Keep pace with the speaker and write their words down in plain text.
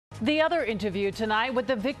The other interview tonight with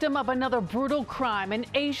the victim of another brutal crime, an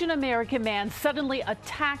Asian American man suddenly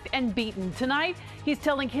attacked and beaten. Tonight, he's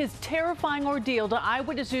telling his terrifying ordeal to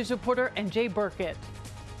Eyewitness News reporter NJ Burkett.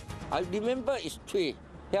 I remember it's tree.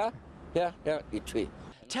 It's tree.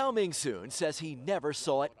 Tao Ming-soon says he never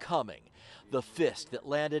saw it coming. The fist that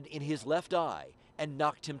landed in his left eye and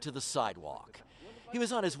knocked him to the sidewalk. He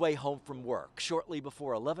was on his way home from work shortly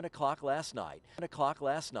before 11 o'clock last night,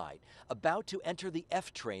 about to enter the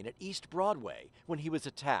F train at East Broadway when he was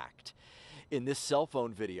attacked. In this cell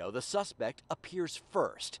phone video, the suspect appears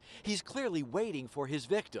first. He's clearly waiting for his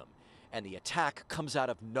victim, and the attack comes out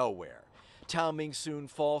of nowhere. Tao Ming-soon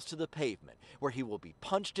falls to the pavement, where he will be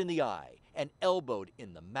punched in the eye and elbowed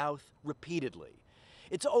in the mouth repeatedly.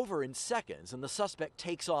 It's over in seconds, and the suspect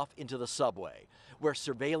takes off into the subway, where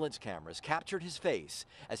surveillance cameras captured his face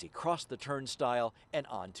as he crossed the turnstile and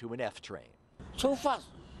onto an F train. Too fast.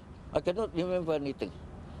 I cannot remember anything.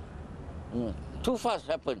 Too fast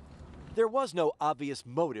happened. There was no obvious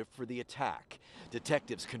motive for the attack.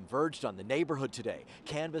 Detectives converged on the neighborhood today,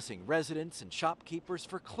 canvassing residents and shopkeepers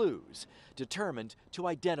for clues, determined to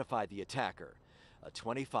identify the attacker. A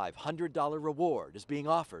 $2,500 reward is being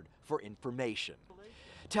offered for information.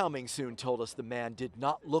 Tao Ming-soon told us the man did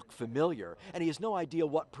not look familiar, and he has no idea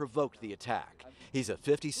what provoked the attack. He's a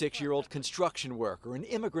 56-year-old construction worker, an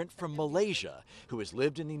immigrant from Malaysia, who has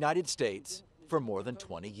lived in the United States for more than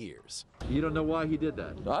 20 years. You don't know why he did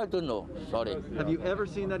that? I don't know. Sorry. Have you ever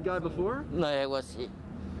seen that guy before? No,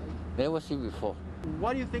 never seen before.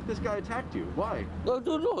 Why do you think this guy attacked you? Why? I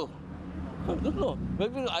don't know.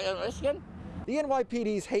 Maybe I understand. The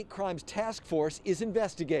NYPD's Hate Crimes Task Force is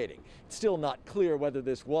investigating. It's still not clear whether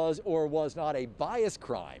this was or was not a bias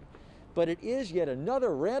crime, but it is yet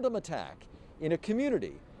another random attack in a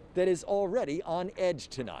community that is already on edge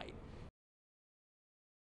tonight.